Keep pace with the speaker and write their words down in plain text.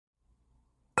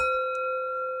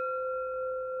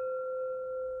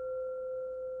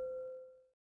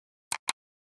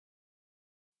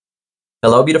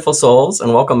Hello, beautiful souls,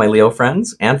 and welcome, my Leo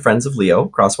friends and friends of Leo,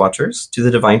 cross-watchers, to the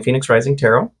Divine Phoenix Rising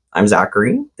Tarot. I'm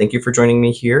Zachary. Thank you for joining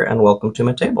me here, and welcome to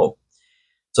my table.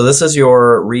 So this is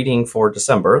your reading for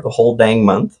December, the whole dang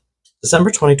month,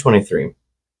 December 2023.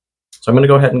 So I'm going to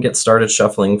go ahead and get started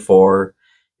shuffling for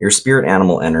your spirit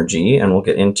animal energy, and we'll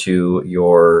get into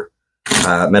your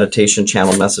meditation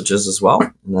channel messages as well,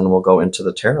 and then we'll go into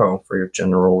the tarot for your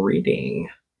general reading.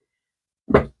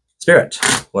 Spirit,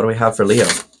 what do we have for Leo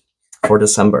for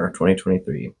December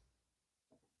 2023?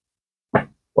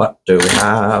 What do we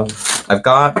have? I've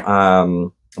got,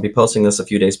 I'll be posting this a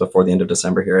few days before the end of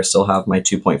December here. I still have my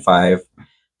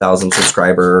 2,500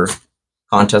 subscriber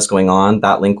contest going on.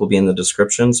 That link will be in the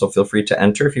description, so feel free to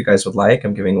enter if you guys would like.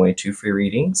 I'm giving away 2 free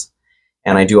readings.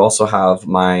 And I do also have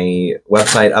my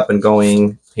website up and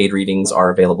going. Paid readings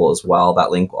are available as well. That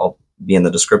link will be in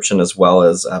the description as well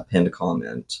as a pinned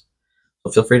comment.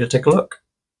 So feel free to take a look.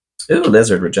 Ooh,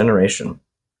 lizard regeneration.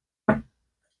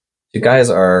 You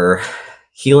guys are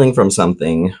healing from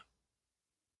something.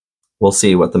 We'll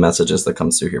see what the message is that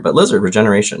comes through here. But lizard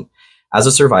regeneration. As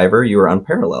a survivor, you are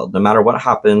unparalleled. No matter what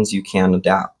happens, you can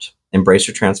adapt. Embrace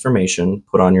your transformation.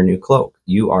 Put on your new cloak.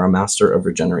 You are a master of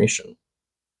regeneration.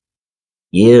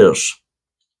 Yes.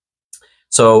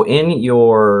 So in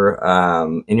your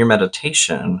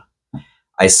meditation,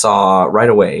 I saw right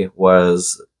away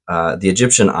was the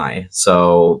Egyptian eye.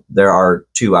 So there are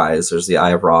 2 eyes. There's the eye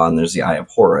of Ra and there's the eye of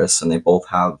Horus, and they both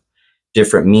have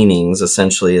different meanings.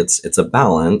 Essentially, it's a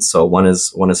balance. So one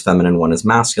is feminine, one is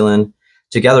masculine.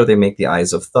 Together, they make the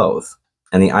eyes of Thoth.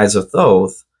 And the eyes of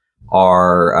Thoth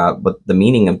are, but the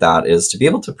meaning of that is to be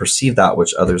able to perceive that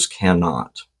which others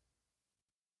cannot.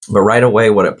 But right away,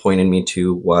 what it pointed me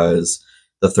to was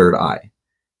the 3rd eye.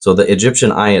 So the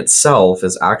Egyptian eye itself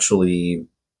is actually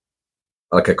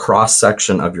like a cross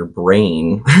section of your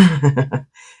brain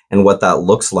and what that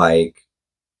looks like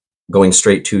going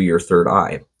straight to your 3rd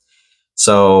eye.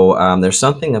 So there's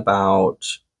something about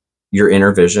your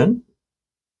inner vision,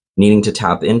 needing to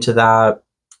tap into that,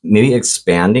 maybe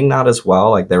expanding that as well.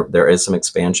 Like there is some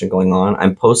expansion going on.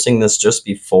 I'm posting this just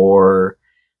before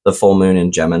the full moon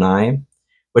in Gemini,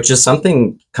 which is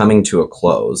something coming to a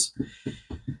close.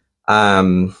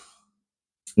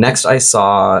 Next, I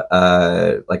saw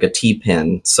like a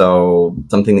T-pin, so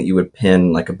something that you would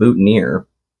pin like a boutonniere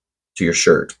to your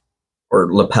shirt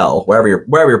or lapel, wherever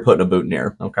you're putting a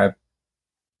boutonniere. Okay.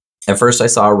 At first, I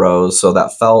saw a rose, so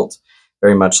that felt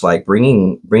very much like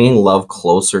bringing love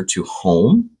closer to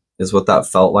home is what that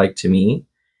felt like to me.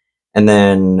 And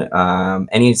then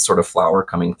any sort of flower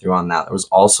coming through on that. There was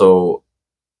also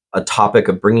a topic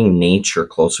of bringing nature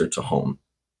closer to home,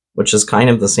 which is kind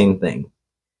of the same thing.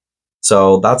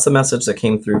 So that's the message that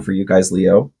came through for you guys,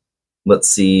 Leo. Let's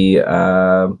see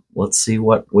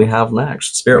what we have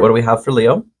next. Spirit, what do we have for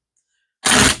Leo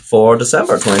for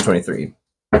December 2023?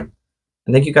 And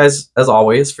thank you guys, as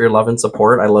always, for your love and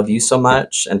support. I love you so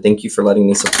much, and thank you for letting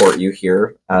me support you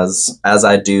here as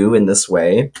I do in this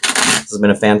way. This has been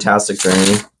a fantastic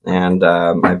journey, and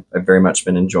I've very much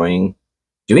been enjoying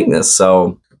doing this.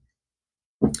 So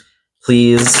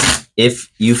please,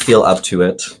 if you feel up to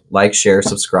it, like, share,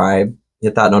 subscribe,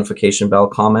 hit that notification bell,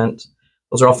 comment.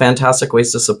 Those are all fantastic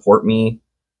ways to support me,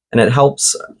 and it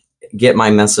helps get my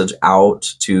message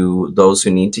out to those who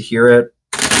need to hear it.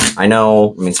 I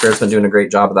know, Spirit's been doing a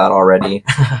great job of that already.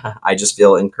 I just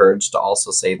feel encouraged to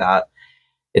also say that.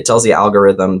 It tells the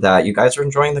algorithm that you guys are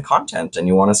enjoying the content and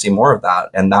you want to see more of that,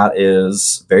 and that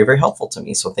is very, very helpful to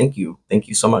me. So thank you. Thank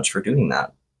you so much for doing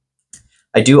that.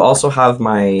 I do also have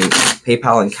my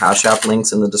PayPal and Cash App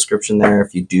links in the description there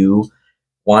if you do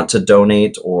want to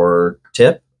donate or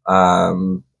tip. I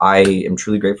am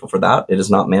truly grateful for that. It is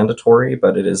not mandatory,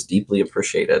 but it is deeply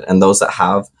appreciated. And those that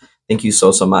have, thank you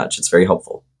so, so much. It's very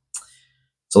helpful.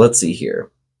 So let's see here.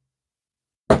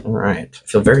 All right. I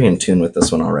feel very in tune with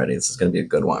this one already. This is going to be a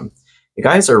good one. You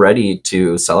guys are ready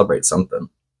to celebrate something.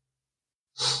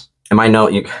 And my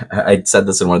note, I said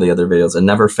this in one of the other videos, it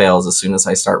never fails. As soon as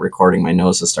I start recording, my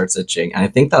nose just starts itching. And I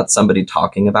think that's somebody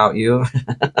talking about you.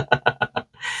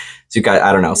 So you guys,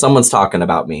 I don't know, someone's talking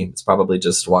about me. It's probably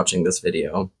just watching this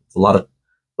video. It's a lot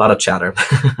of chatter.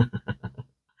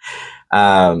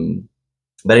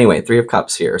 But anyway, 3 of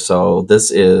Cups here. So this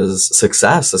is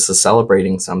success. This is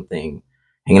celebrating something,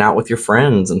 hanging out with your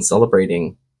friends and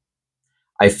celebrating.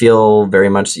 I feel very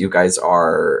much that you guys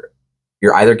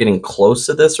you're either getting close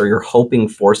to this or you're hoping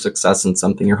for success in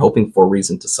something. You're hoping for a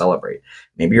reason to celebrate.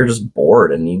 Maybe you're just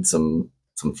bored and need some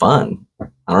fun.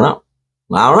 I don't know.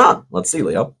 Let's see,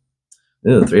 Leo.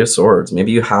 Ooh, 3 of Swords.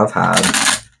 Maybe you have had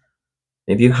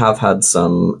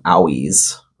some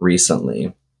owies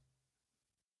recently.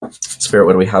 Spirit,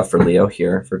 what do we have for Leo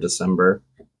here for December?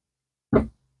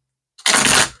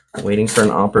 Waiting for an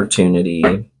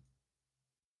opportunity.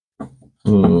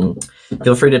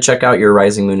 Feel free to check out your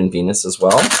rising moon and Venus as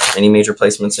well. Any major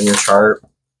placements in your chart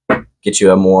get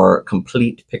you a more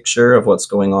complete picture of what's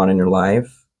going on in your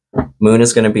life. Moon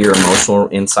is going to be your emotional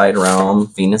inside realm.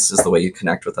 Venus is the way you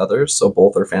connect with others. So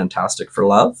both are fantastic for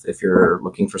love if you're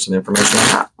looking for some information on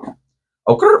that.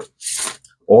 Okay.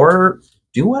 Or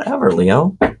do whatever,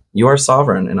 Leo. You are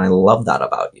sovereign, and I love that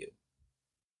about you.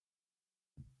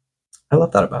 I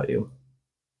love that about you.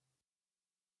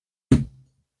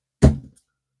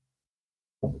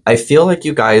 I feel like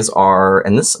you guys are,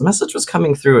 and this message was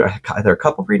coming through either a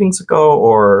couple readings ago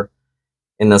or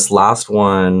in this last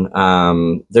one.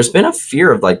 There's been a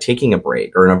fear of like taking a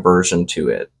break or an aversion to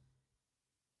it.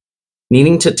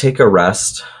 Needing to take a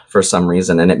rest for some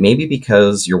reason, and it may be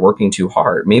because you're working too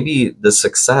hard. Maybe the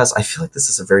success, I feel like this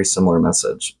is a very similar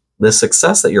message. The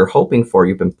success that you're hoping for,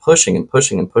 you've been pushing and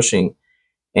pushing and pushing,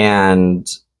 and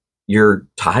you're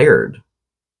tired.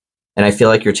 And I feel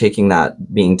like you're taking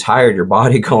that being tired, your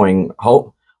body going,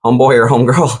 homeboy or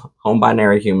homegirl, home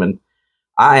binary human,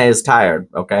 I is tired,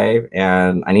 okay?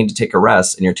 And I need to take a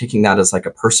rest. And you're taking that as like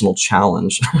a personal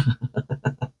challenge.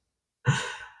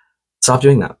 Stop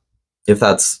doing that if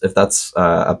that's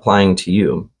applying to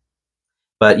you.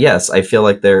 But yes, I feel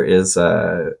like there is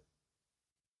because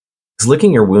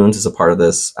licking your wounds is a part of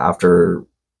this after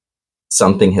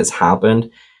something has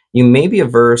happened. You may be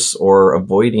averse or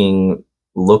avoiding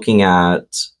looking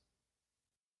at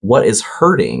what is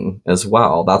hurting as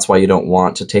well. That's why you don't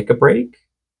want to take a break,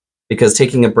 because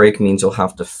taking a break means you'll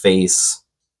have to face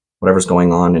whatever's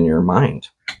going on in your mind.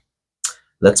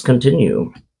 Let's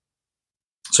continue.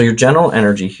 So your general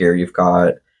energy here, you've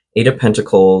got Eight of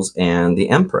Pentacles and the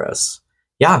Empress.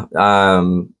 Yeah,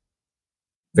 I'm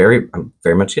very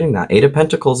much getting that. Eight of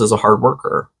Pentacles is a hard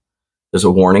worker. There's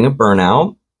a warning of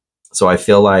burnout. So I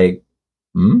feel like,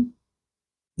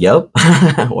 yep,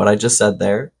 what I just said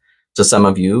there. To some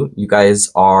of you, you guys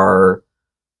are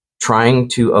trying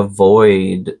to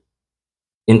avoid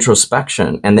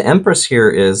introspection. And the Empress here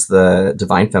is the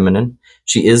divine feminine.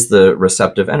 She is the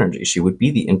receptive energy. She would be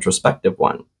the introspective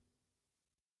one.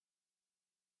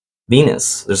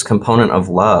 Venus, there's a component of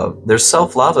love. There's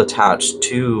self-love attached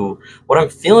to what I'm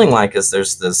feeling like is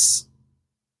there's this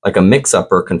like a mix-up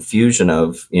or confusion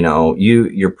of, you know,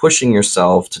 you're pushing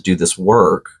yourself to do this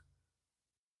work.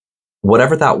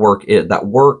 Whatever that work is, that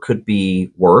work could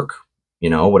be work, you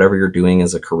know, whatever you're doing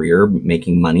as a career,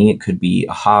 making money. It could be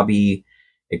a hobby.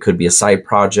 It could be a side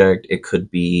project. It could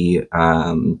be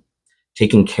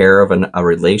taking care of a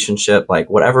relationship, like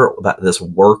whatever this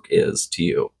work is to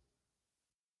you.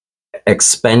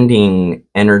 Expending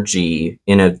energy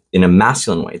in a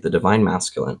masculine way, the divine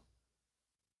masculine,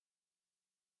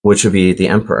 which would be the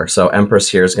Emperor. So Empress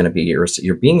here is going to be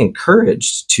you're being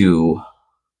encouraged to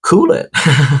cool it.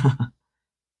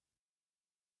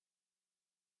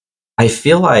 I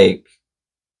feel like,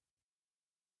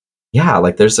 yeah,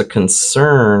 like there's a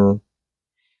concern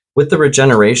with the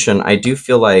regeneration. I do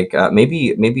feel like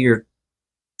maybe you're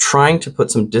trying to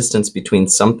put some distance between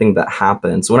something that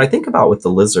happens. When I think about with the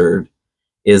lizard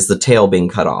is the tail being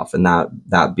cut off and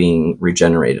that being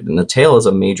regenerated. And the tail is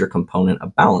a major component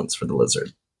of balance for the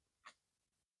lizard.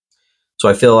 So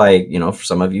I feel like, you know, for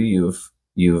some of you,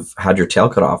 you've had your tail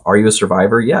cut off. Are you a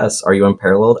survivor? Yes. Are you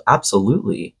unparalleled?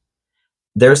 Absolutely.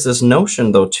 There's this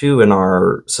notion, though, too, in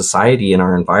our society, in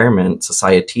our environment,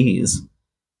 societies,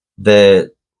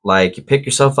 that like you pick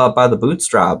yourself up by the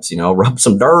bootstraps, you know, rub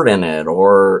some dirt in it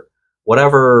or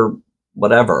whatever.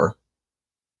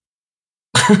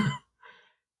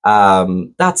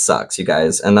 That sucks, you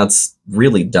guys. And that's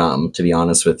really dumb, to be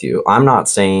honest with you. I'm not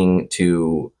saying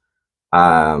to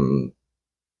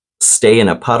stay in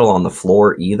a puddle on the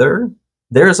floor either.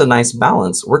 There's a nice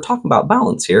balance. We're talking about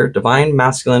balance here. Divine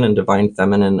masculine and divine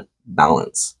feminine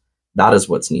balance. That is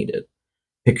what's needed.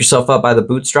 Pick yourself up by the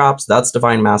bootstraps. That's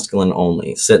divine masculine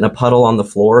only. Sit in a puddle on the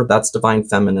floor. That's divine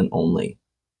feminine only.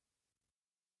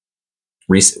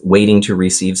 Waiting to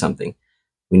receive something.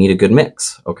 We need a good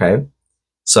mix, okay?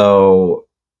 So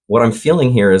what I'm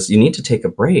feeling here is you need to take a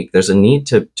break. There's a need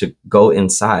to go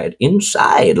inside,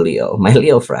 Leo, my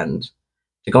Leo friend,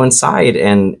 to go inside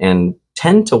and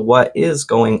tend to what is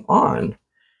going on.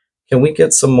 Can we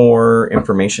get some more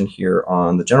information here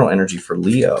on the general energy for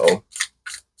Leo?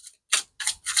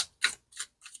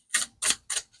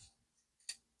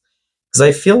 Because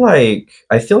I feel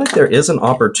like there is an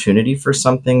opportunity for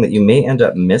something that you may end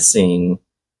up missing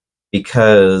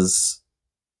because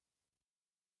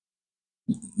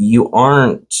you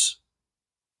aren't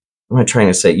what am I trying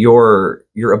to say? Your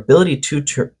ability to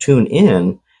tune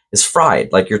in is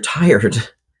fried. Like, you're tired.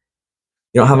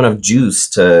 You don't have enough juice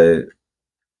to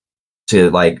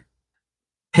like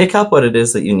pick up what it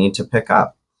is that you need to pick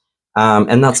up.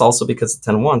 And that's also because the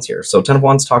Ten of Wands here. So Ten of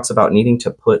Wands talks about needing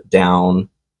to put down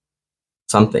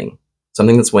something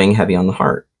that's weighing heavy on the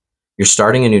heart. You're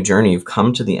starting a new journey. You've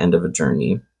come to the end of a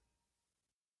journey.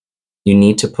 You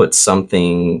need to put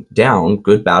something down,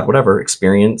 good, bad, whatever,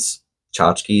 experience,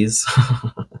 tchotchkes,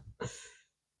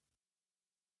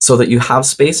 so that you have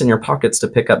space in your pockets to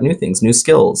pick up new things, new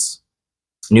skills,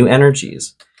 new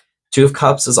energies. Two of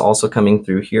Cups is also coming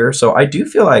through here. So I do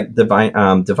feel like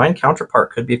divine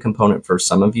counterpart could be a component for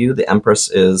some of you. The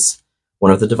Empress is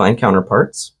one of the divine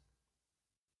counterparts.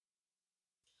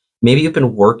 Maybe you've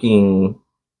been working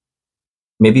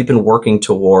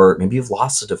toward, maybe you've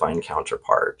lost a divine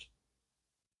counterpart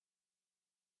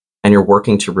and you're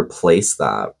working to replace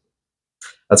that.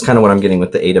 That's kind of what I'm getting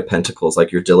with the Eight of Pentacles.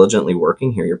 Like, you're diligently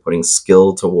working here. You're putting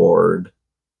skill toward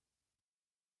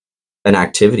an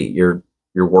activity. You're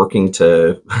working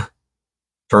to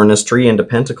turn this tree into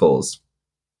pentacles,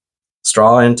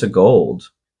 straw into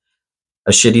gold,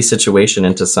 a shitty situation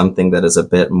into something that is a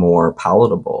bit more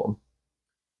palatable.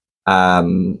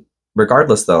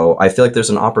 Regardless, though, I feel like there's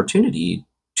an opportunity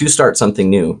to start something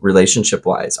new,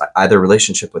 relationship-wise. Either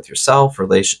relationship with yourself,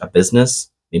 a business,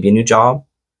 maybe a new job.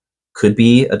 Could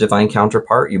be a divine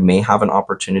counterpart. You may have an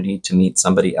opportunity to meet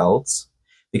somebody else.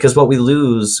 Because what we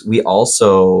lose, we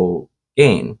also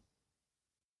gain.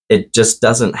 It just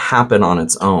doesn't happen on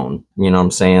its own. You know what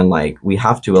I'm saying? Like, we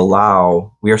have to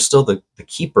allow, we are still the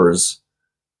keepers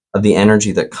of the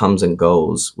energy that comes and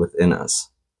goes within us.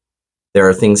 There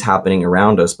are things happening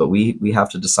around us, but we have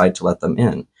to decide to let them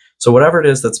in. So whatever it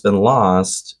is that's been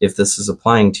lost, if this is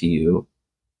applying to you,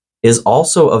 is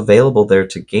also available there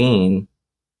to gain,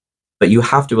 but you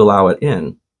have to allow it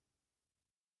in.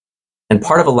 And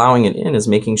part of allowing it in is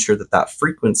making sure that that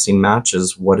frequency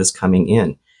matches what is coming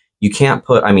in. You can't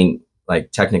put, I mean,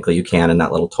 like, technically you can in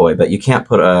that little toy, but you can't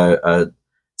put a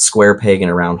square peg in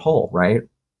a round hole, right?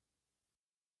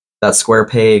 That square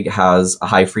peg has a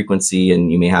high frequency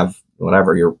and you may have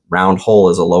whatever, your round hole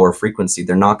is a lower frequency.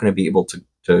 They're not going to be able to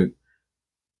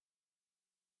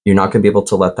you're not going to be able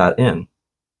to let that in.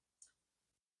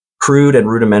 Crude and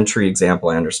rudimentary example,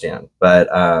 I understand,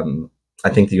 but I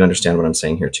think that you understand what I'm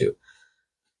saying here too.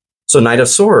 So Knight of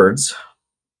Swords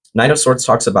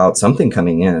talks about something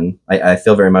coming in. I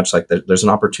feel very much like there's an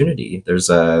opportunity. This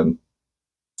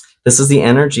is the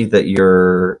energy that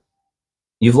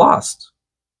you've lost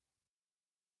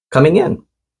coming in.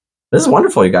 This is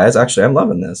wonderful, you guys. Actually, I'm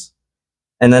loving this.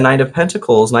 And the Knight of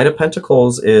Pentacles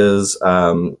is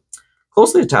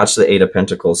closely attached to the Eight of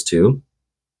Pentacles too.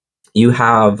 You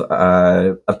have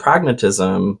a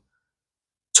pragmatism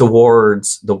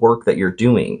towards the work that you're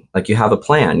doing. Like, you have a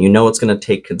plan. You know it's going to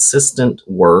take consistent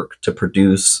work to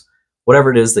produce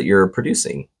whatever it is that you're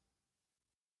producing.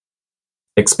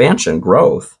 Expansion,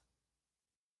 growth.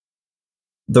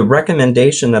 The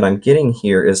recommendation that I'm getting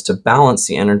here is to balance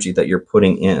the energy that you're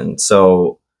putting in.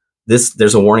 So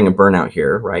there's a warning of burnout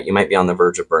here, right? You might be on the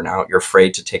verge of burnout. You're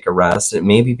afraid to take a rest. It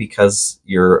may be because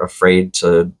you're afraid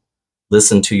to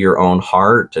listen to your own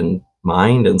heart and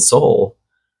mind and soul.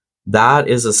 That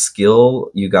is a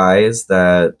skill, you guys,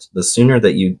 that the sooner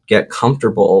that you get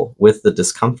comfortable with the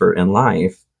discomfort in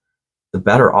life, the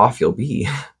better off you'll be.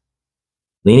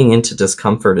 Leaning into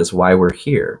discomfort is why we're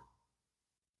here.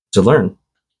 To learn.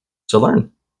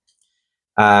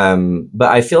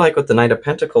 But I feel like with the Knight of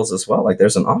Pentacles as well, like,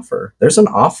 there's an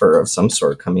offer of some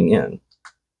sort coming in,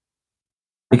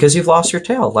 because you've lost your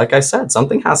tail. Like I said,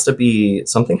 something has to be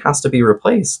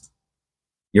replaced.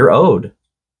 You're owed.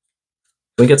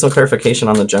 Can we get some clarification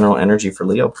on the general energy for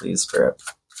Leo, please, Spirit?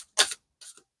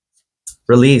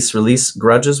 Release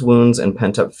grudges, wounds, and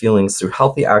pent-up feelings through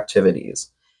healthy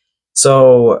activities.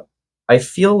 So I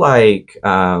feel like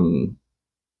to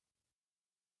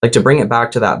bring it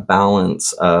back to that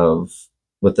balance of,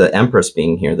 with the Empress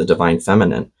being here, the divine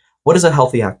feminine, what is a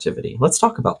healthy activity? Let's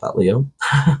talk about that, Leo.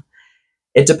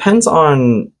 It depends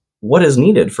on what is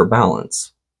needed for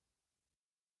balance.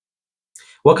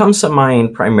 What comes to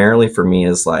mind primarily for me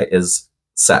is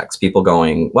sex. People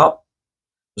going, well, I'm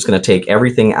just going to take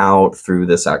everything out through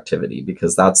this activity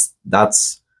because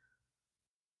that's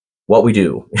what we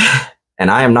do.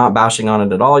 And I am not bashing on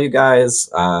it at all, you guys,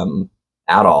 at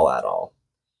all.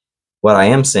 What I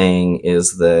am saying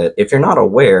is that if you're not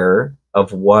aware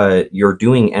of what you're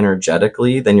doing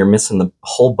energetically, then you're missing the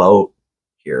whole boat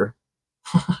here.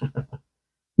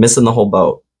 Missing the whole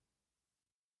boat.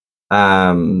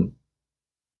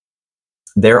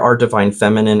 there are divine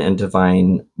feminine and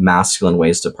divine masculine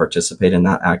ways to participate in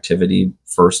that activity,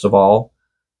 first of all.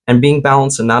 And being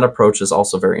balanced in that approach is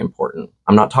also very important.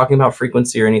 I'm not talking about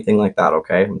frequency or anything like that,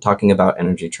 okay? I'm talking about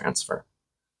energy transfer.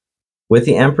 With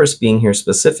the Empress being here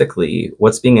specifically,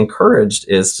 what's being encouraged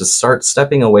is to start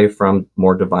stepping away from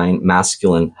more divine,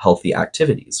 masculine, healthy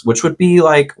activities, which would be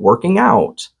like working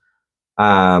out.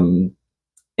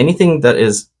 Anything that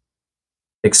is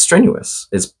extraneous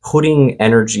is putting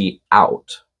energy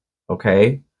out,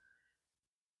 okay?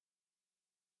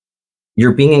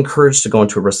 You're being encouraged to go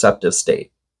into a receptive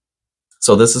state.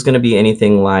 So this is going to be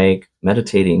anything like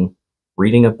meditating,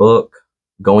 reading a book,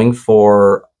 going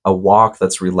for a walk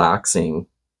that's relaxing,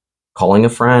 calling a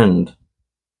friend,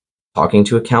 talking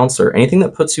to a counselor, anything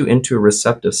that puts you into a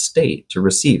receptive state to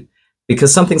receive,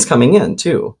 because something's coming in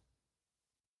too.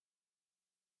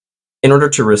 In order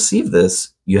to receive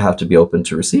this, you have to be open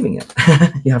to receiving it.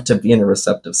 You have to be in a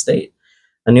receptive state,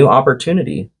 a new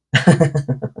opportunity.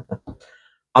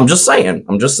 I'm just saying,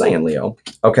 Leo.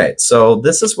 Okay, so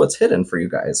this is what's hidden for you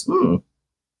guys.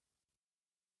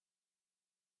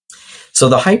 So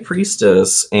the High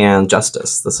Priestess and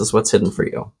Justice, this is what's hidden for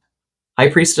you. High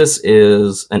Priestess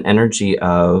is an energy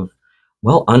of,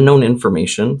 well, unknown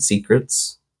information,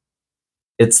 secrets.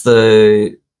 It's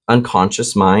the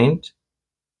unconscious mind.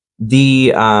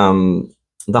 The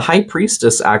High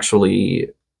Priestess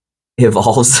actually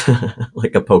evolves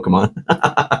like a Pokemon.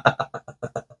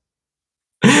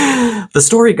 The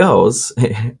story goes,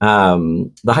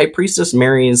 the High Priestess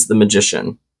marries the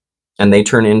Magician, and they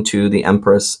turn into the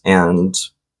Empress and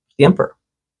the Emperor.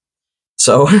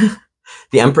 So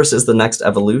the Empress is the next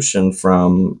evolution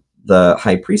from the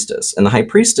High Priestess. And the High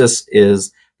Priestess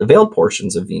is the veiled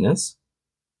portions of Venus,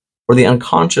 or the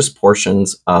unconscious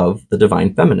portions of the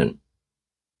Divine Feminine.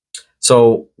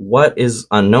 So what is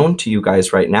unknown to you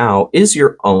guys right now is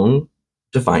your own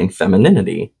Divine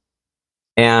Femininity.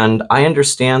 And I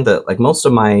understand that, like, most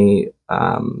of my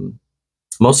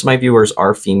viewers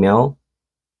are female.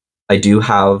 I do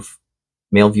have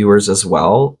male viewers as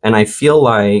well, and I feel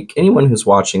like anyone who's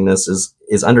watching this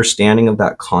is understanding of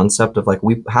that concept of, like,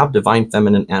 we have divine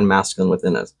feminine and masculine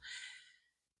within us.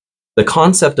 The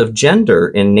concept of gender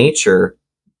in nature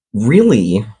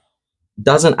really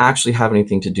doesn't actually have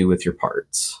anything to do with your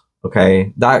parts.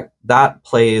 Okay, that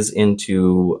plays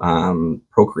into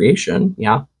procreation.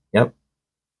 Yeah, yep.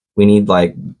 We need,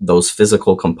 like, those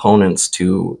physical components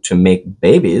to make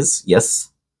babies. Yes.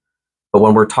 But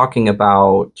when we're talking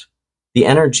about the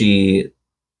energy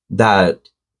that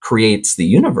creates the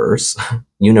universe,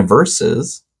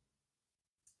 universes,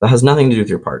 that has nothing to do with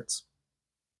your parts.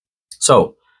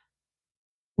 So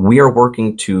we are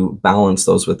working to balance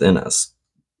those within us.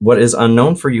 What is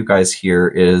unknown for you guys here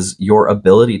is your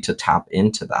ability to tap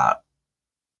into that.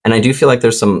 And I do feel like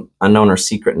there's some unknown or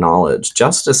secret knowledge.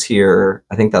 Justice here,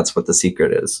 I think that's what the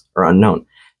secret is, or unknown.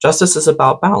 Justice is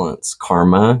about balance,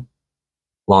 karma,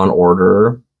 law and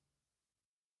order.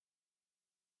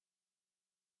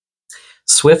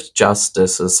 Swift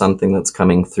justice is something that's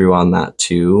coming through on that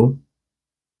too.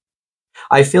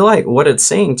 I feel like what it's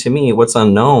saying to me, what's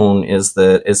unknown, is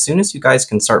that as soon as you guys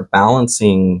can start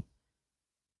balancing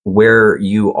where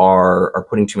you are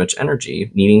putting too much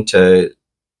energy, needing to,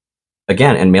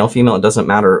 again, and male, female, it doesn't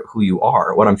matter who you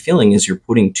are. What I'm feeling is you're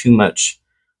putting too much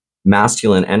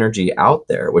masculine energy out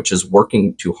there, which is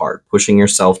working too hard, pushing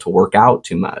yourself to work out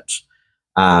too much,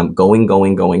 going,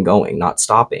 not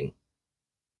stopping.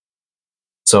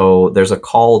 So there's a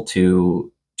call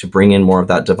to bring in more of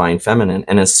that divine feminine.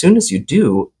 And as soon as you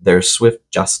do, there's swift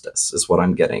justice is what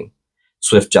I'm getting.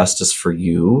 Swift justice for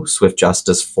you, swift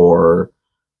justice for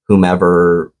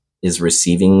whomever is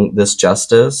receiving this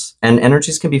justice. And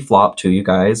energies can be flopped too, you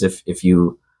guys. If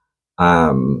you,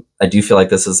 I do feel like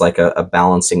this is like a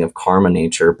balancing of karma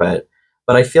nature, but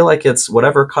I feel like it's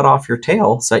whatever cut off your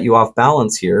tail, set you off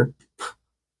balance here,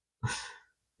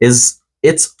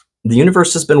 the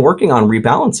universe has been working on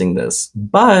rebalancing this,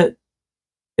 but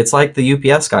it's like the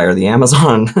UPS guy or the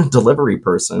Amazon delivery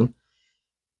person.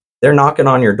 They're knocking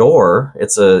on your door.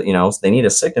 It's they need a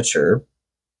signature,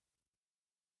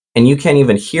 and you can't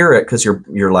even hear it because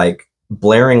you're like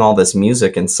blaring all this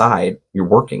music inside. You're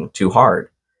working too hard.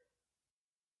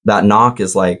 That knock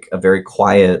is like a very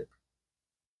quiet,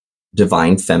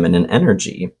 divine feminine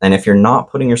energy. And if you're not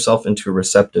putting yourself into a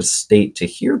receptive state to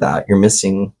hear that, you're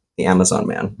missing the Amazon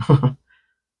man,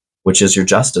 which is your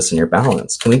justice and your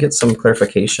balance. Can we get some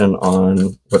clarification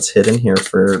on what's hidden here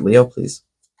for Leo, please?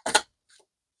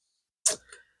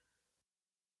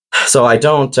 So I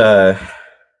don't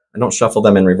shuffle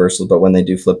them in reversals, but when they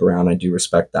do flip around, I do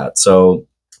respect that. So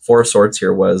Four of Swords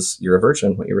here was your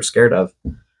aversion, what you were scared of.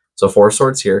 So 4 of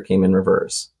Swords here came in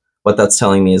reverse. What that's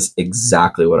telling me is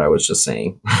exactly what I was just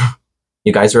saying.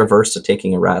 You guys are averse to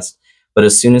taking a rest. But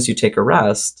as soon as you take a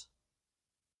rest,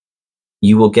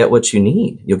 you will get what you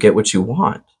need. You'll get what you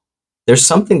want. There's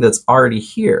something that's already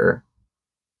here.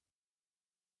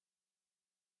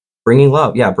 Bringing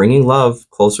love. Yeah, bringing love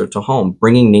closer to home.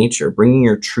 Bringing nature, bringing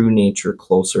your true nature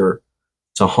closer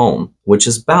to home, which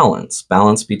is balance.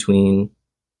 Balance between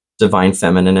divine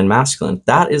feminine and masculine.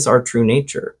 That is our true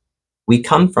nature. We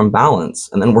come from balance,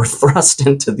 and then we're thrust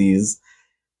into these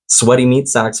sweaty meat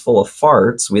sacks full of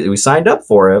farts. We signed up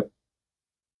for it,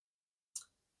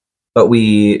 but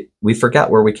we forget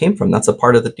where we came from. That's a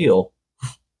part of the deal.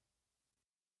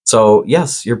 So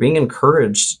yes, you're being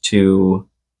encouraged to,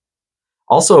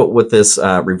 also with this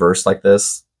reverse like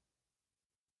this,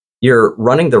 you're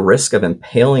running the risk of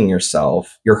impaling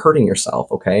yourself. You're hurting yourself,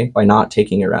 okay, by not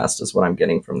taking a rest is what I'm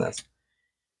getting from this.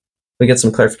 We get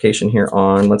some clarification here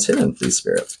on what's hidden, please,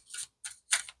 Spirit.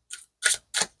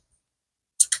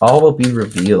 All will be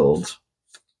revealed.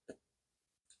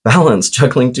 Balance,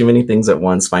 juggling too many things at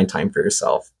once, find time for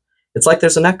yourself. It's like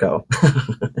there's an echo.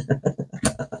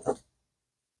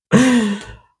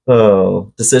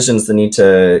 Oh, decisions that need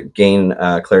to gain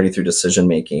clarity through decision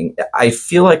making. I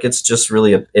feel like it's just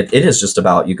really, it is just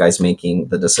about you guys making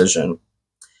the decision.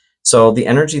 So the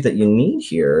energy that you need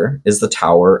here is the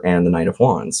Tower and the Knight of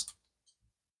Wands.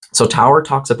 So Tower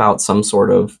talks about some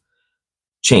sort of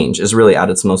change, is really at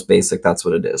its most basic. That's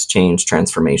what it is. Change,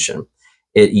 transformation.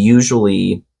 It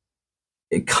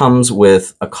comes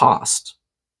with a cost,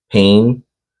 pain.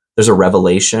 There's a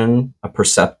revelation, a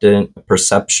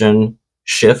perception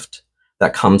shift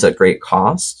that comes at great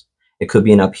cost. It could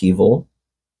be an upheaval.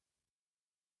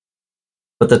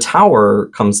 But the Tower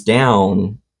comes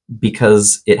down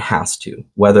because it has to.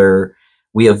 Whether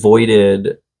we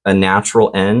avoided a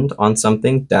natural end on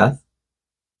something, death,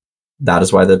 that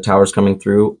is why the Tower's coming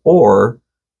through, or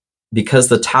because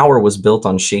the Tower was built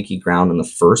on shaky ground in the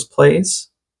first place,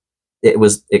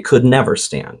 it could never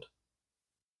stand.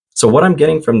 So what I'm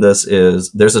getting from this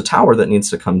is there's a Tower that needs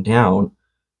to come down.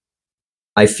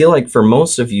 I feel like for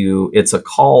most of you, it's a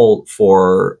call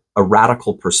for a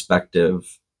radical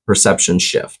perception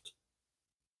shift.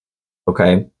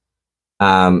 Okay.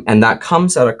 And that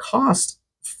comes at a cost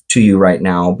to you right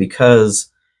now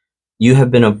because you have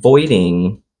been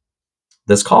avoiding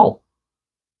this call.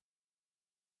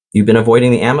 You've been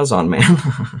avoiding the Amazon man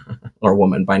or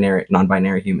woman,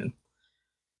 non-binary human.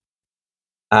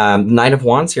 Knight of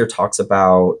Wands here talks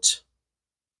about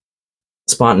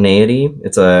spontaneity.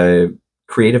 It's a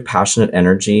creative, passionate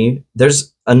energy.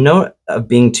 There's a note of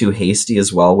being too hasty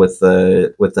as well with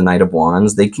the Knight of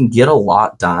Wands. They can get a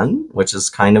lot done, which is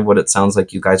kind of what it sounds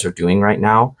like you guys are doing right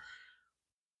now.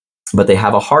 But they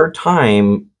have a hard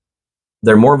time.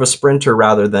 They're more of a sprinter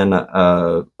rather than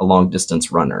a long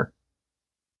distance runner.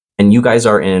 And you guys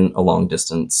are in a long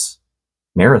distance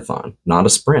marathon, not a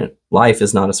sprint. Life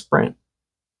is not a sprint.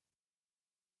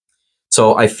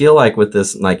 So I feel like with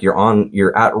this, like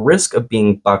you're at risk of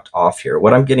being bucked off here.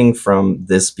 What I'm getting from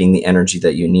this being the energy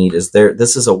that you need is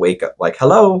this is a wake up, like,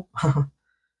 hello,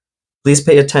 please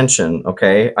pay attention.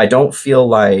 Okay. I feel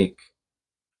like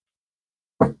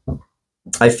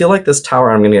this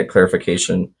Tower, I'm going to get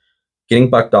clarification, getting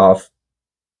bucked off,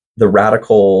 the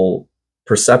radical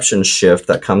perception shift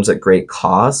that comes at great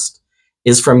cost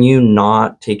is from you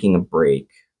not taking a break.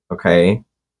 Okay.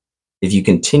 If you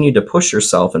continue to push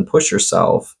yourself,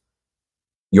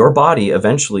 your body,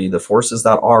 eventually, the forces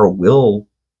that are, will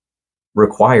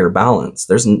require balance.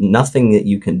 There's nothing that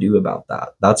you can do about that.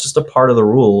 That's just a part of the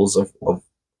rules of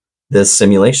this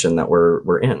simulation that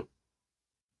we're in.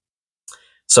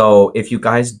 So if you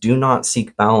guys do not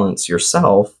seek balance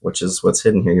yourself, which is what's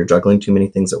hidden here, you're juggling too many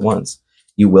things at once,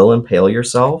 you will impale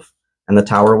yourself and the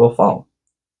Tower will fall.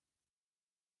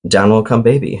 Down will come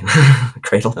baby,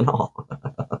 cradle and all.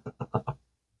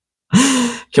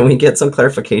 Can we get some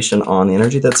clarification on the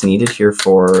energy that's needed here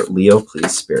for Leo,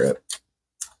 please, Spirit?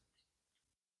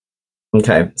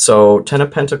 Okay, so 10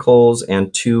 of Pentacles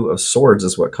and 2 of Swords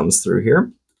is what comes through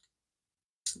here.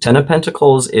 10 of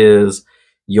Pentacles is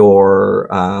your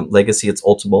legacy, its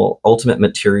ultimate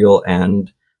material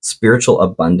and spiritual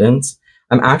abundance.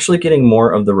 I'm actually getting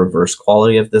more of the reverse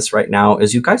quality of this right now,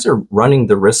 as you guys are running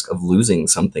the risk of losing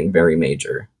something very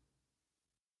major.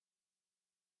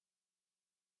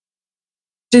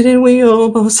 Didn't we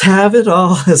almost have it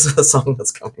all? Is a song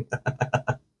that's coming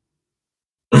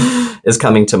is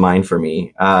coming to mind for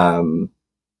me. The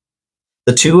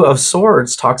 2 of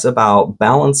Swords talks about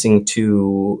balancing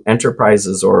 2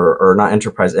 enterprises or not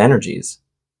enterprise energies.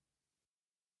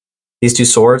 These 2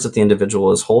 swords that the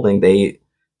individual is holding,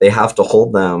 they have to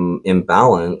hold them in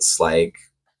balance. Like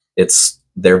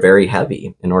they're very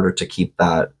heavy in order to keep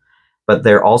that, but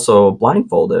they're also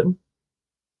blindfolded.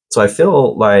 So I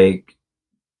feel like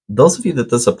those of you that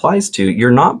this applies to,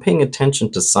 you're not paying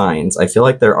attention to signs. I feel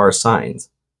like there are signs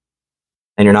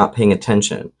and you're not paying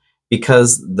attention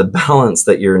because the balance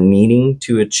that you're needing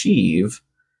to achieve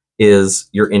is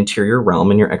your interior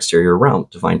realm and your exterior realm,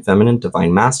 divine feminine,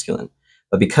 divine masculine.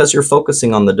 But because you're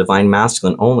focusing on the divine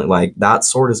masculine only, like that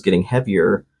sword is getting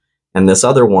heavier and this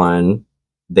other one,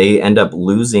 they end up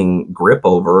losing grip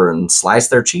over and slice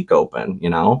their cheek open, you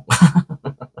know?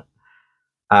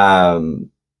 I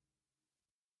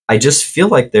just feel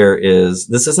like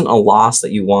this isn't a loss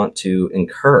that you want to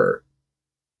incur.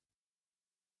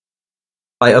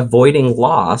 By avoiding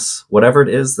loss, whatever it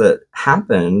is that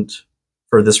happened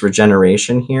for this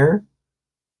regeneration here,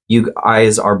 you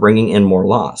guys are bringing in more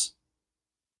loss.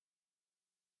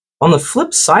 On the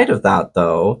flip side of that,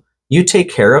 though, you take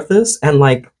care of this and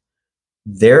like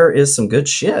there is some good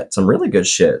shit, some really good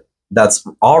shit that's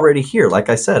already here. Like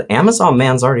I said, Amazon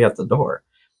man's already at the door.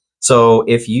 So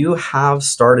if you have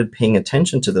started paying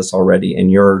attention to this already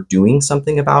and you're doing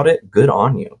something about it, good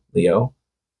on you, Leo.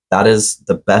 That is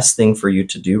the best thing for you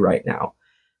to do right now.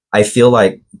 I feel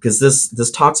like, because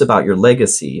this talks about your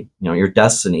legacy, you know, your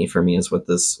destiny for me is what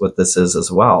this is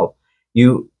as well.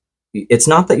 It's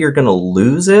not that you're going to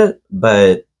lose it,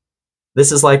 but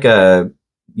this is like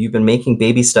you've been making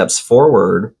baby steps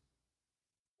forward,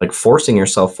 like forcing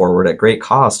yourself forward at great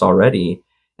cost already.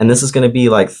 And this is going to be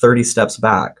like 30 steps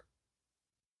back.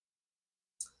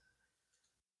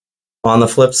 On the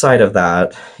flip side of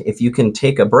that, if you can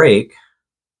take a break,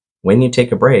 when you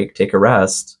take a break, take a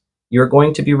rest, you're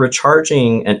going to be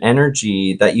recharging an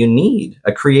energy that you need,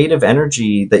 a creative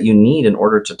energy that you need in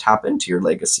order to tap into your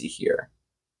legacy here.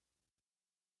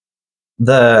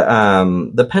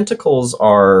 The pentacles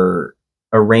are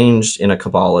arranged in a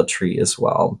Kabbalah tree as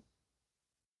well.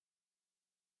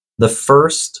 The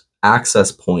first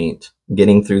access point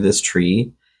getting through this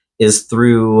tree is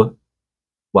through,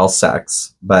 well,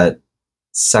 sex, but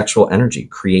sexual energy,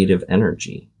 creative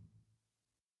energy.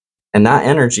 And that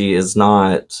energy is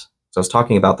not, so I was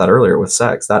talking about that earlier with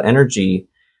sex, that energy,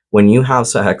 when you have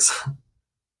sex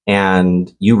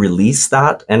and you release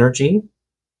that energy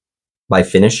by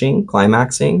finishing,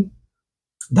 climaxing,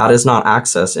 that is not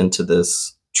access into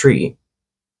this tree.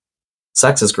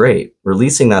 Sex is great.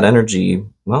 Releasing that energy,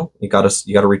 well, you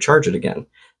gotta recharge it again.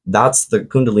 That's the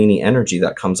Kundalini energy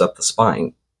that comes up the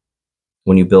spine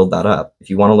when you build that up. If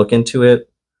you want to look into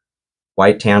it,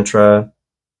 white tantra,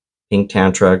 pink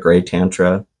tantra, gray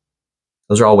tantra,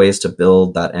 those are all ways to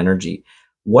build that energy.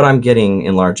 What I'm getting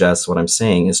in largesse, what I'm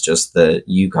saying is just that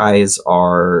you guys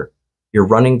you're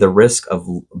running the risk of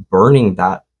burning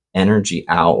that energy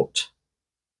out,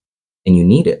 and you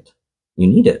need it. You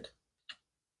need it.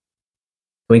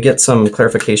 Can we get some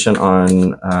clarification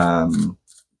on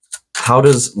how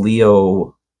does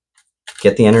Leo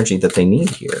get the energy that they need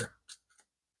here?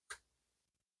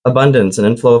 Abundance, an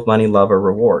inflow of money, love, or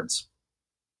rewards.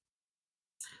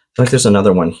 I feel like there's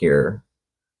another one here.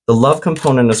 The love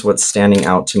component is what's standing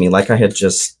out to me. Like I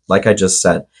just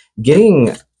said,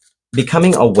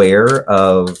 becoming aware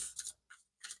of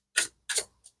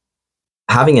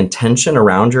having intention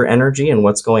around your energy and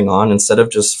what's going on instead of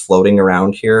just floating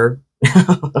around here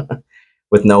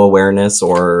with no awareness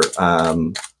or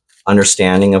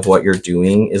understanding of what you're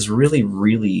doing is really,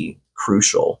 really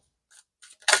crucial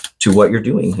to what you're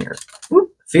doing here.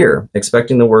 Fear,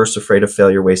 expecting the worst, afraid of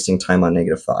failure, wasting time on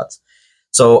negative thoughts.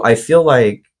 So I feel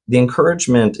like the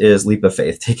encouragement is leap of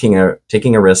faith, taking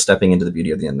a risk, stepping into the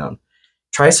beauty of the unknown.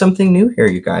 Try something new here,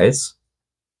 you guys.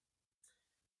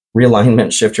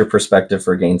 Realignment, shift your perspective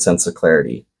for a gained sense of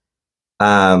clarity.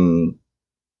 Not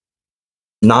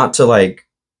to like,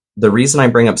 the reason I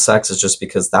bring up sex is just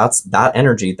because that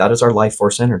energy, that is our life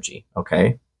force energy,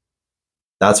 okay?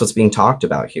 That's what's being talked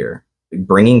about here,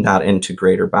 bringing that into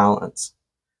greater balance.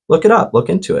 Look it up, look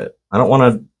into it. I don't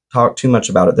want to talk too much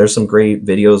about it. There's some great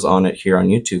videos on it here on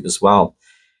YouTube as well.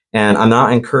 And I'm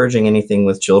not encouraging anything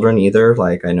with children either.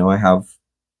 Like, I know I have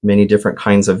many different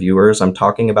kinds of viewers. I'm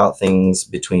talking about things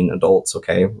between adults,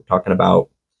 okay? We're talking about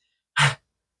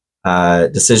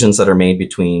decisions that are made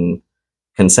between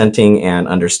consenting and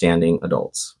understanding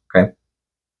adults, okay?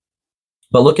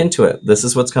 But look into it. This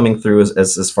is what's coming through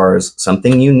as far as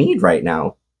something you need right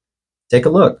now. Take a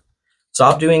look.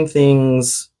 Stop doing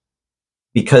things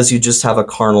because you just have a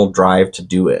carnal drive to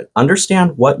do it.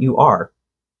 Understand what you are.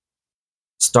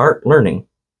 Start learning.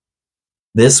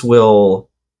 This will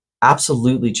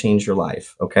absolutely change your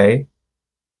life, okay?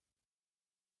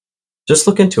 just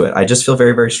look into it. I just feel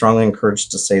very, very strongly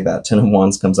encouraged to say that. 10 of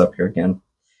Wands comes up here again.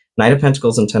 Knight of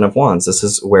Pentacles and 10 of Wands. This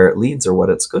is where it leads or what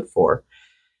it's good for.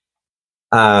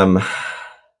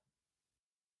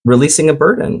 Releasing a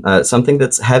burden, something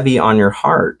that's heavy on your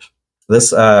heart. This,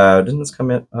 didn't this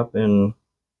come up in,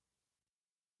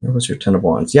 where was your 10 of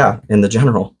Wands? Yeah, in the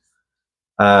general.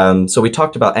 So we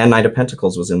talked about, and Knight of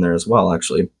Pentacles was in there as well,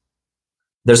 actually.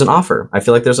 There's an offer. I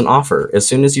feel like there's an offer. As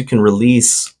soon as you can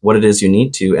release what it is you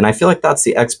need to, and I feel like that's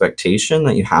the expectation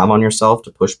that you have on yourself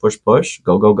to push, push, push,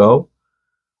 go, go, go,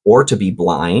 or to be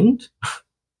blind,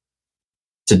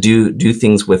 to do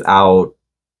things without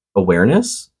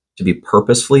awareness, to be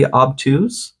purposefully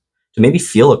obtuse, to maybe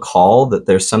feel a call that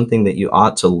there's something that you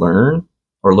ought to learn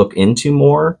or look into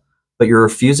more, but you're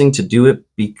refusing to do it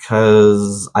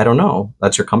because, I don't know,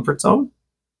 that's your comfort zone.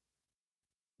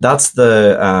 That's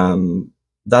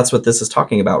that's what this is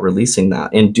talking about, releasing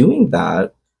that. In doing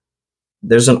that,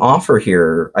 there's an offer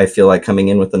here, I feel like, coming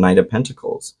in with the Knight of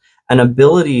Pentacles, an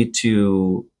ability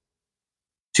to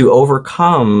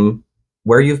overcome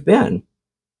where you've been,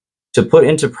 to put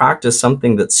into practice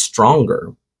something that's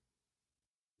stronger,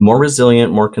 more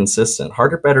resilient, more consistent,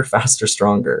 harder, better, faster,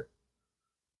 stronger.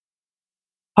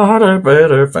 Harder,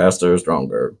 better, faster,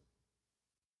 stronger.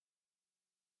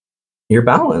 Your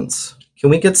balance. Can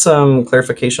we get some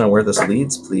clarification on where this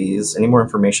leads, please? Any more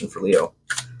information for Leo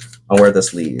on where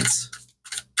this leads?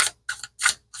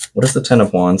 What is the 10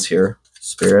 of Wands here,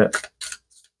 Spirit?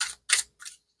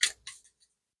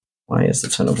 Why is the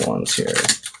 10 of Wands here?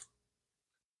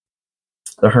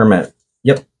 The Hermit.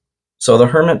 Yep. So the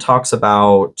Hermit talks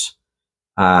about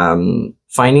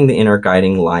finding the inner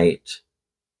guiding light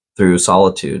through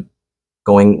solitude,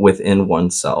 going within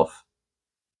oneself.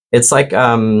 It's like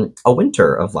a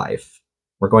winter of life.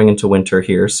 We're going into winter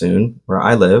here soon, where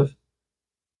I live.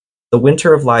 The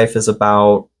winter of life is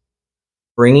about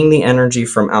bringing the energy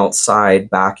from outside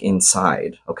back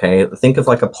inside, okay? Think of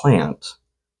like a plant.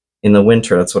 In the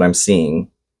winter, that's what I'm seeing.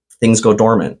 Things go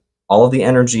dormant. All of the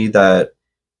energy that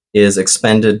is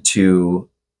expended to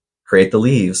create the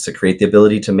leaves, to create the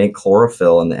ability to make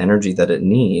chlorophyll and the energy that it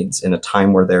needs in a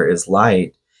time where there is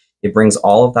light, it brings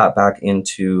all of that back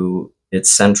into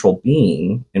its central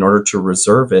being in order to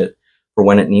reserve it for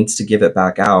when it needs to give it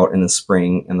back out in the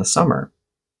spring and the summer.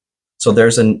 So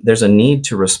there's a need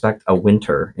to respect a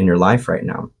winter in your life right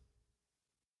now.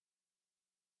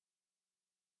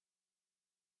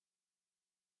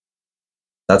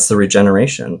 That's the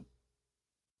regeneration.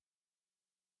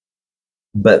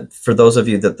 But for those of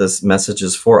you that this message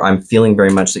is for, I'm feeling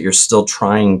very much that you're still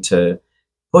trying to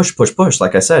push, push, push.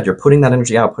 Like I said, you're putting that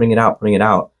energy out, putting it out, putting it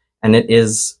out. And it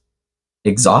is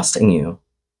exhausting you.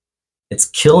 It's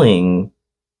killing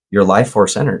your life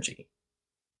force energy.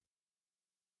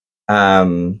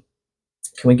 Can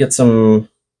we get some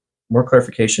more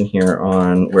clarification here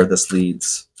on where this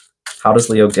leads? How does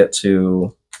Leo get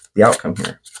to the outcome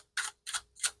here?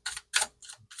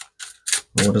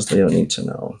 What does Leo need to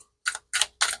know?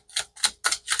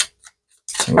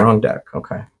 Wrong deck.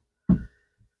 Okay.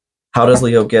 How does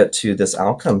Leo get to this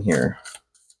outcome here?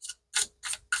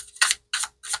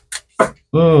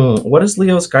 What is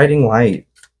Leo's guiding light?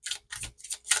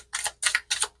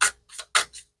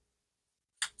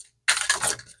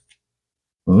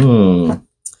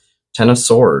 Ten of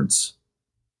Swords.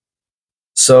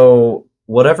 So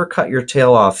whatever cut your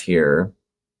tail off here,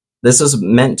 this is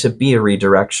meant to be a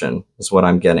redirection, is what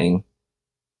I'm getting.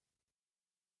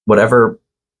 Whatever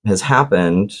has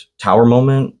happened, Tower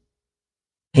moment,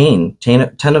 pain.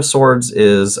 10 of Swords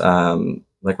is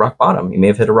like rock bottom. You may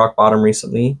have hit a rock bottom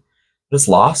recently. It's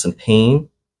loss and pain.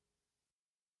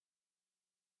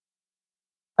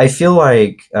 I feel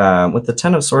like with the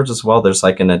 10 of Swords as well, there's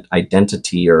like an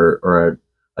identity or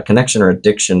a connection or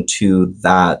addiction to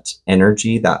that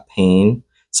energy, that pain.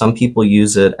 Some people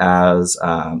use it as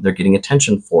they're getting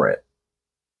attention for it.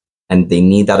 And they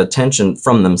need that attention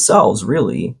from themselves,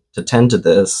 really, to tend to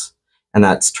this. And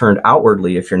that's turned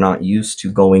outwardly if you're not used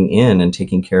to going in and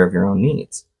taking care of your own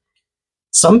needs.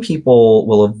 Some people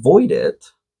will avoid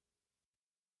it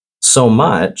so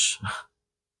much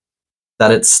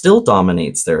that it still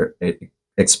dominates their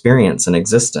experience and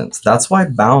existence. That's why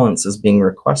balance is being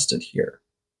requested here.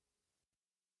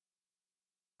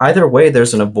 Either way,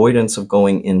 there's an avoidance of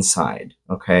going inside,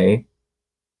 okay?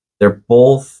 They're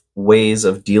both ways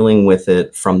of dealing with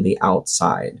it from the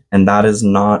outside, and that is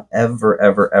not ever,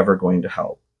 ever, ever going to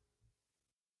help.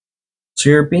 So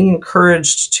you're being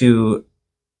encouraged to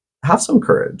have some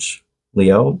courage,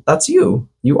 Leo. That's you.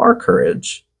 You are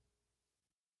courage.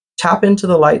 Tap into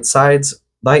the light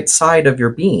side of your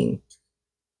being.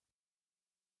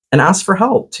 And ask for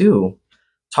help, too.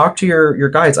 talk to your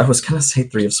guides. I was going to say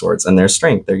Three of Swords, and there's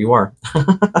Strength. There you are.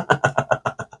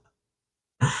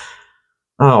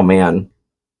 Oh, man.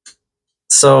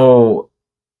 So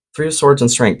Three of Swords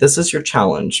and Strength. This is your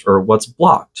challenge, or what's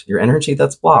blocked, your energy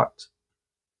that's blocked.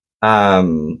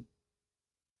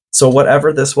 So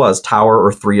whatever this was, Tower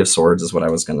or Three of Swords is what I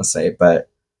was going to say. But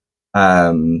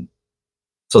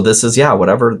so this is, yeah,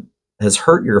 whatever has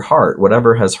hurt your heart,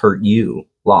 whatever has hurt you,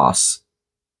 loss,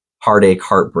 heartache,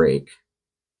 heartbreak.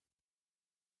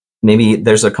 Maybe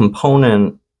there's a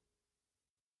component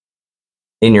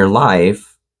in your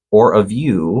life or of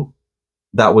you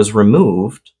that was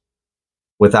removed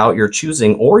without your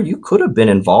choosing, or you could have been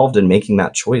involved in making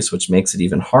that choice, which makes it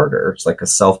even harder. It's like a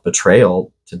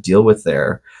self-betrayal to deal with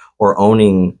there, or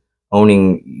owning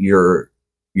your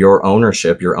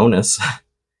ownership, your onus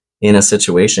in a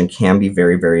situation can be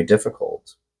very, very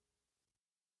difficult.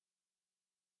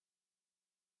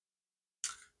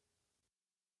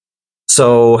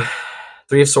 So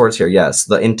Three of Swords here, yes.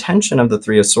 The intention of the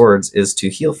Three of Swords is to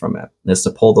heal from it, is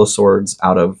to pull those swords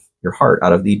out of your heart,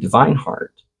 out of the divine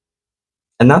heart.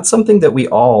 And that's something that we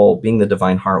all, being the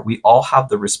divine heart, we all have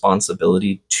the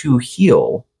responsibility to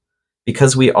heal,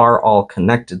 because we are all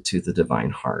connected to the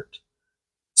divine heart.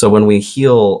 So when we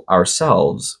heal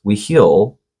ourselves, we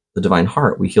heal the divine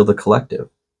heart, we heal the collective.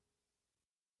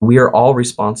 We are all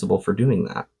responsible for doing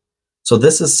that. So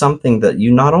this is something that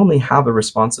you not only have a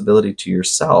responsibility to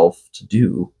yourself to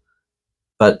do,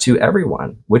 but to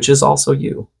everyone, which is also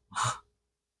you,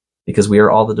 because we are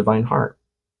all the divine heart.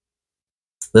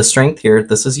 The Strength here,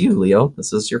 this is you, Leo.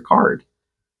 This is your card.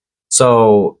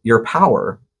 So your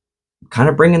power, kind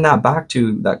of bringing that back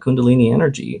to that Kundalini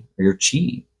energy, or your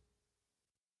chi.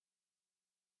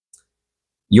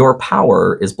 Your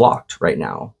power is blocked right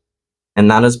now.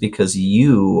 And that is because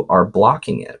you are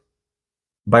blocking it.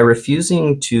 By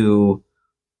refusing to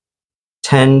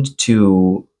tend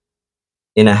to,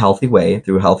 in a healthy way,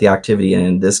 through healthy activity, and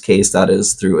in this case, that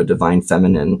is through a divine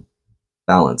feminine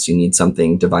balance. You need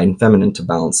something divine feminine to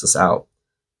balance this out.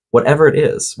 Whatever it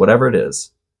is,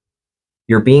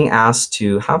 you're being asked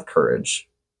to have courage.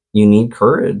 You need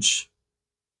courage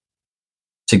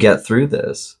to get through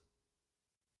this.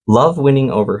 Love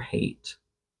winning over hate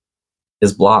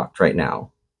is blocked right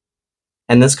now.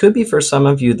 And this could be for some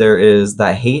of you, there is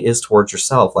that hate is towards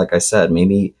yourself. Like I said,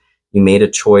 maybe you made a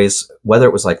choice, whether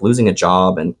it was like losing a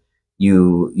job and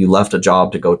you left a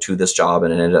job to go to this job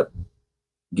and it ended up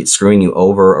screwing you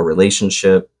over, a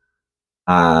relationship,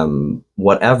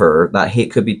 whatever. That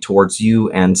hate could be towards you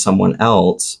and someone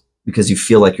else because you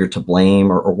feel like you're to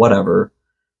blame, or whatever.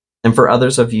 And for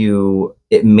others of you,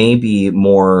 it may be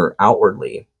more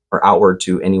outwardly or outward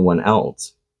to anyone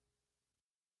else.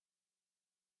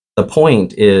 The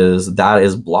point is that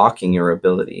is blocking your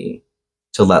ability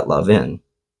to let love in.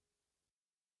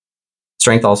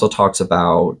 Strength also talks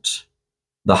about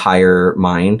the higher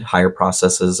mind, higher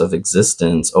processes of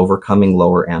existence, overcoming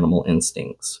lower animal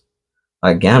instincts.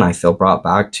 Again, I feel brought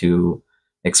back to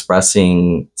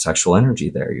expressing sexual energy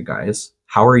there, you guys.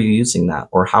 How are you using that,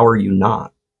 or how are you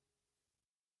not?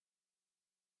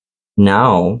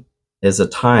 Now is a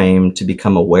time to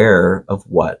become aware of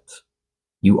what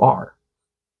you are.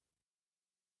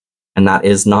 And that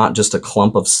is not just a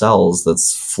clump of cells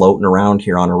that's floating around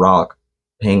here on a rock,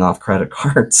 paying off credit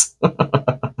cards.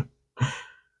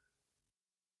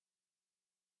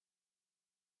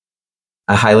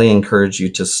 I highly encourage you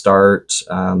to start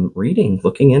reading,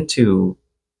 looking into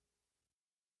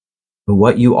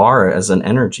what you are as an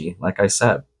energy, like I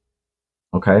said.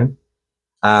 Okay?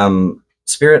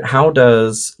 Spirit, how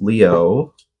does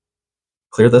Leo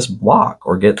clear this block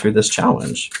or get through this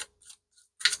challenge?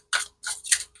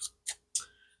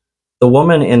 The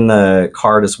woman in the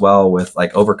card as well, with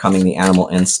like overcoming the animal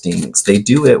instincts, they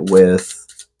do it with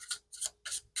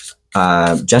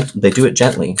they do it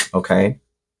gently. Okay,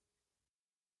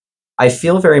 I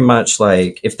feel very much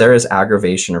like if there is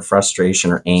aggravation or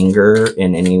frustration or anger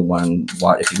in anyone,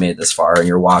 if you made it this far and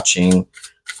you're watching,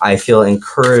 I feel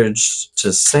encouraged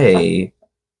to say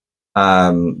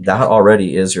that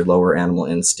already is your lower animal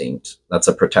instinct. That's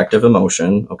a protective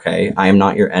emotion. Okay, I am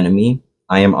not your enemy.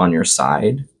 I am on your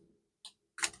side.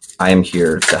 I am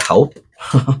here to help.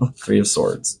 Three of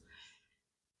Swords.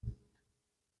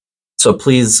 So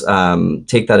please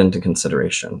take that into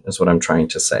consideration, is what I'm trying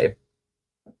to say.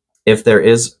 If there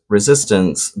is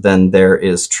resistance, then there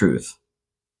is truth.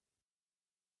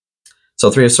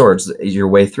 So Three of Swords, your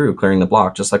way through clearing the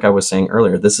block, just like I was saying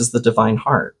earlier, this is the divine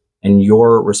heart. And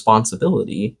your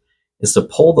responsibility is to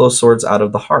pull those swords out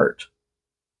of the heart.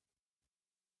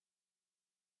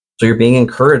 So you're being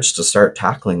encouraged to start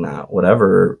tackling that,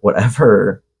 whatever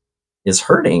is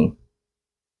hurting.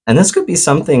 And this could be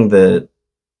something that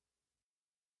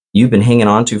you've been hanging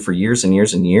on to for years and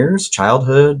years and years,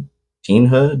 childhood,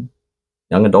 teenhood,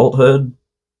 young adulthood,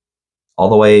 all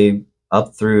the way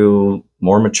up through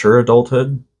more mature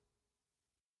adulthood.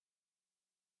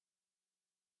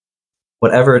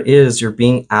 Whatever it is, you're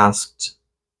being asked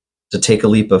to take a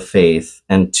leap of faith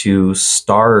and to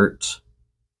start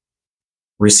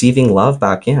receiving love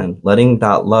back in, letting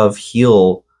that love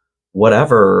heal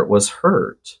whatever was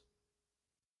hurt.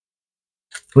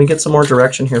 Can we get some more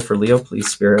direction here for Leo, please,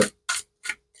 Spirit?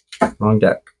 Wrong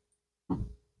deck.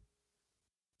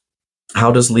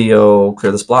 How does Leo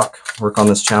clear this block? Work on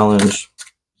this challenge.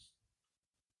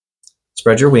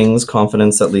 Spread your wings,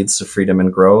 confidence that leads to freedom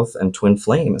and growth, and twin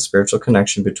flame, a spiritual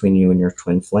connection between you and your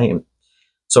twin flame.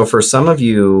 So for some of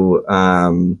you,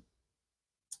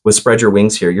 with spread your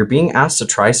wings here, you're being asked to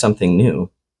try something new.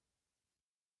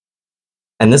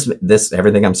 And this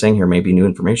everything I'm saying here may be new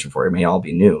information for you. It may all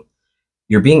be new.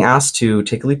 You're being asked to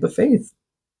take a leap of faith.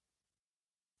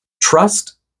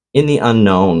 Trust in the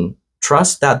unknown.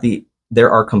 Trust that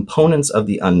there are components of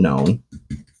the unknown.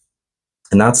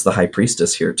 And that's the High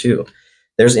Priestess here too.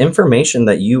 There's information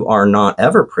that you are not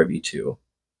ever privy to.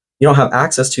 You don't have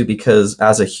access to, because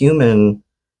as a human,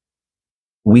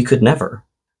 we could never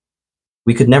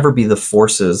be the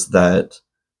forces that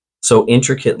so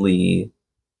intricately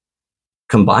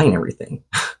combine everything.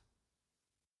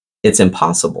 It's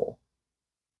impossible.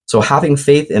 So having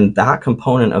faith in that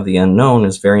component of the unknown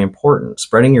is very important.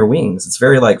 Spreading your wings. It's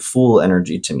very like Fool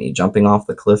energy to me, jumping off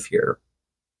the cliff here.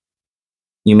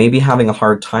 You may be having a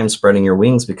hard time spreading your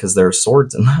wings because there are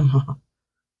swords in them.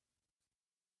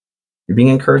 You're being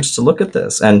encouraged to look at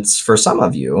this. And for some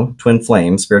of you, twin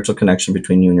flame, spiritual connection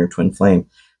between you and your twin flame,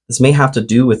 this may have to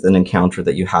do with an encounter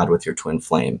that you had with your twin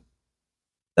flame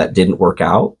that didn't work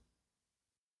out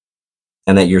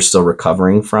and that you're still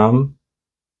recovering from.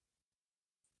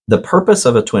 The purpose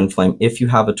of a twin flame, if you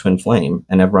have a twin flame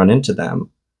and have run into them,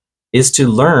 is to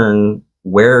learn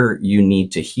where you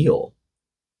need to heal.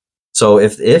 So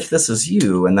if this is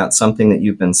you and that's something that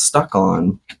you've been stuck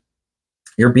on,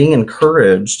 you're being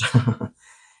encouraged.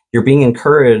 You're being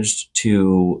encouraged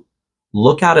to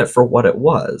look at it for what it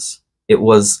was.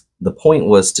 The point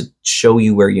was to show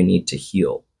you where you need to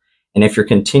heal. And if you're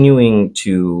continuing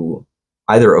to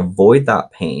either avoid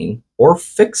that pain or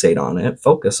fixate on it,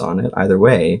 focus on it, either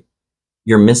way,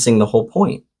 you're missing the whole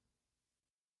point.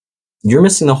 You're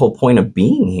missing the whole point of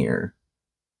being here,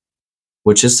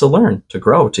 which is to learn, to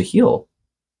grow, to heal.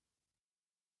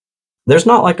 There's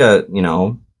not like a,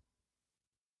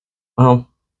 well,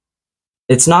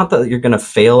 it's not that you're going to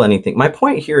fail anything. My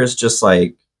point here is just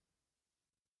like,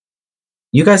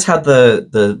 you guys had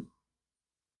the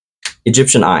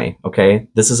Egyptian eye, okay?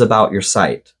 This is about your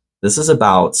sight. This is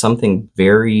about something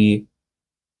very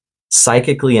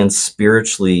psychically and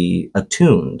spiritually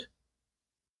attuned.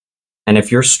 And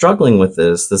if you're struggling with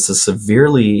this is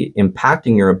severely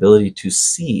impacting your ability to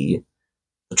see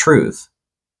the truth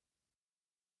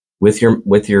with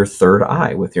your third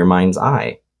eye, with your mind's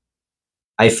eye.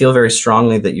 I feel very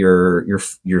strongly that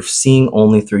you're seeing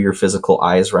only through your physical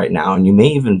eyes right now, and you may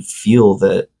even feel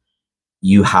that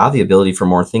you have the ability for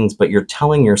more things, but you're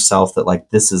telling yourself that like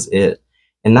this is it.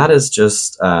 And that is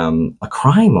just a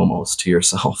crime almost to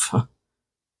yourself.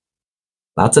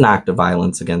 That's an act of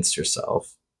violence against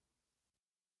yourself.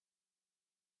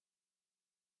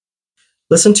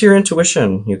 Listen to your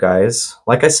intuition, you guys.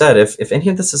 Like I said, if any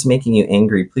of this is making you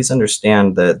angry, please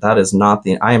understand that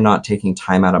I am not taking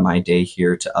time out of my day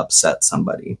here to upset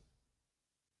somebody.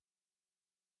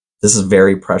 This is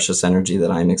very precious energy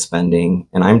that I'm expending,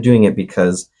 and I'm doing it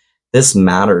because this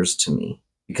matters to me,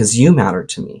 because you matter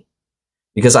to me,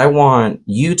 because I want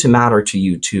you to matter to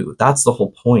you too. That's the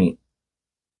whole point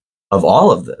of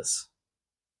all of this.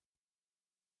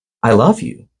 I love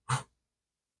you.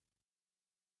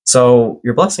 So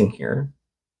your blessing here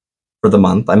for the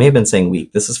month, I may have been saying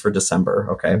week, this is for December,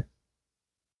 okay?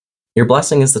 Your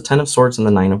blessing is the 10 of Swords and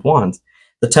the 9 of Wands.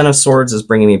 The 10 of Swords is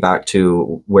bringing me back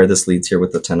to where this leads here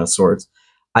with the 10 of Swords.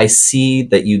 I see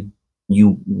that you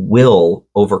will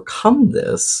overcome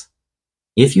this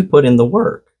if you put in the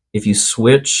work, if you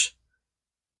switch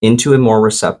into a more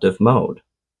receptive mode.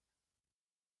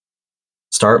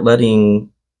 Start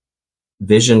letting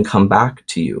vision come back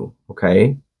to you,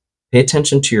 okay? Pay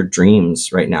attention to your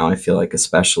dreams right now, I feel like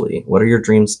especially. What are your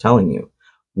dreams telling you?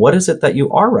 What is it that you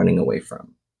are running away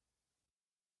from?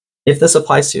 If this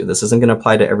applies to you, this isn't going to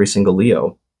apply to every single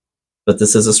Leo, but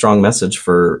this is a strong message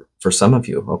for some of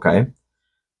you, okay?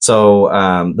 So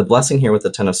the blessing here with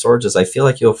the 10 of Swords is I feel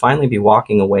like you'll finally be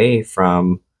walking away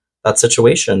from that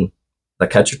situation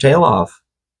that cut your tail off.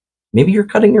 Maybe you're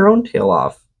cutting your own tail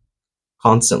off.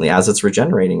 constantly as it's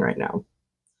regenerating right now.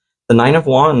 The Nine of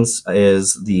Wands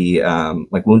is the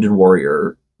like wounded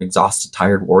warrior, exhausted,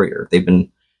 tired warrior. They've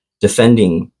been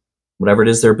defending whatever it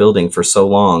is they're building for so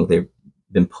long. They've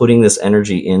been putting this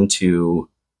energy into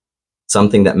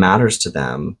something that matters to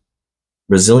them.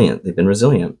 Resilient. They've been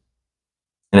resilient.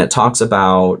 And it talks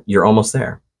about you're almost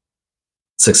there.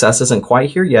 Success isn't quite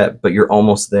here yet, but you're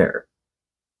almost there.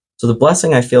 So the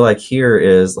blessing I feel like here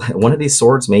is like one of these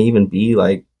swords may even be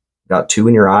like got two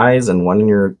in your eyes and one in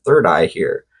your third eye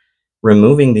here.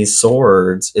 Removing these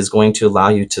swords is going to allow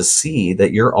you to see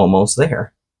that you're almost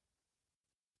there.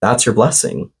 That's your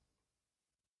blessing.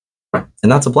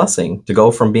 And that's a blessing to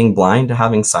go from being blind to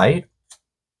having sight.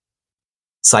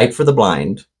 Sight for the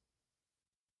blind.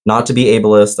 Not to be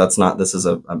ableist. That's not, this is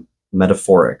a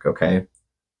metaphoric, okay?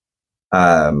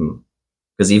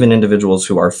 Because even individuals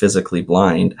who are physically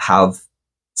blind have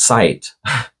sight,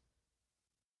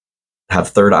 have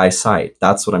third eye sight.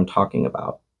 That's what I'm talking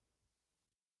about.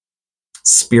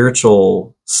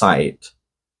 Spiritual sight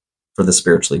for the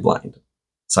spiritually blind.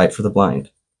 Sight for the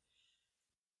blind.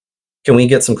 Can we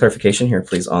get some clarification here,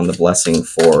 please, on the blessing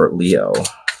for Leo?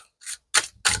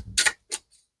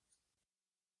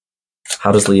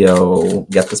 How does Leo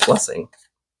get this blessing?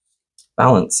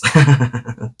 Balance.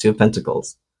 Two of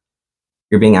Pentacles.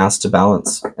 You're being asked to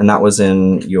balance. And that was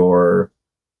in your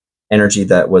energy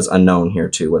that was unknown here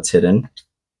too, what's hidden.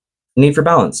 Need for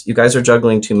balance. You guys are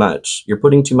juggling too much. You're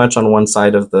putting too much on one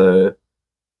side of the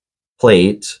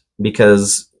plate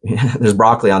because there's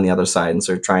broccoli on the other side. And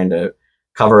so you're trying to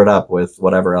cover it up with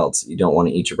whatever else. You don't want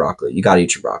to eat your broccoli. You got to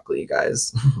eat your broccoli, you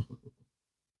guys.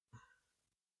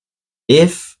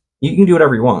 If you can do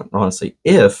whatever you want, honestly,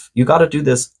 if you got to do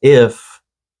this, if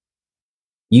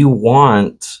you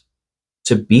want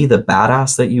to be the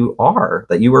badass that you are,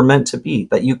 that you were meant to be,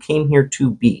 that you came here to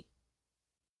be.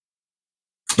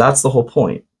 That's the whole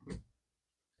point.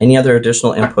 Any other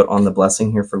additional input on the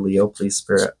blessing here for Leo, please,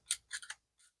 Spirit?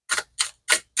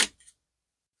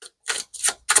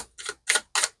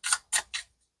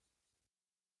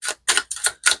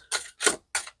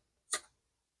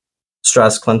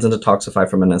 Stress, cleanse and detoxify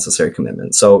from unnecessary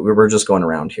commitment. So we're just going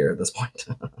around here at this point.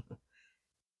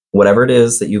 Whatever it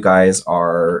is that you guys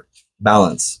are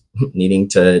balance, needing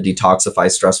to detoxify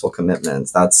stressful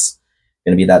commitments, that's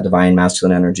going to be that divine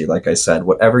masculine energy. Like I said,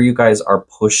 whatever you guys are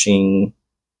pushing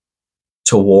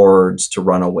towards to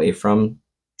run away from,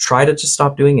 try to just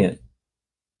stop doing it.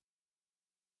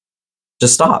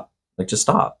 Just stop. Like, just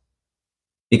stop.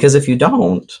 Because if you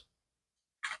don't,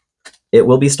 it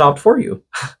will be stopped for you.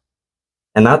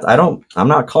 And that, I'm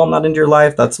not calling that into your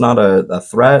life. That's not a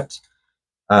threat.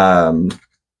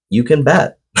 You can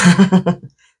bet.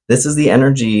 This is the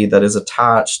energy that is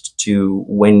attached to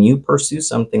when you pursue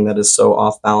something that is so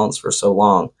off balance for so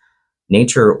long.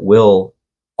 Nature will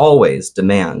always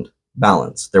demand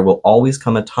balance. There will always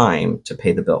come a time to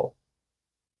pay the bill.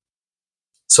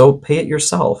 So pay it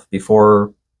yourself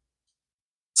before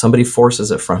somebody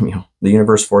forces it from you. The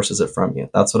universe forces it from you.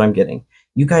 That's what I'm getting.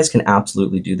 You guys can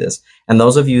absolutely do this. And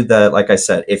those of you that, like I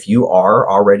said, if you are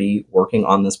already working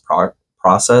on this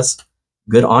process,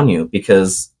 good on you,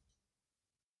 because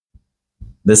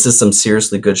this is some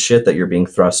seriously good shit that you're being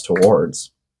thrust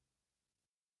towards.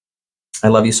 I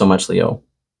love you so much, Leo.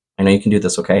 I know you can do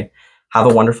this, okay? Have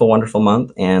a wonderful, wonderful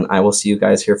month, and I will see you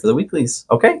guys here for the weeklies.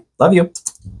 Okay? Love you.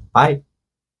 Bye.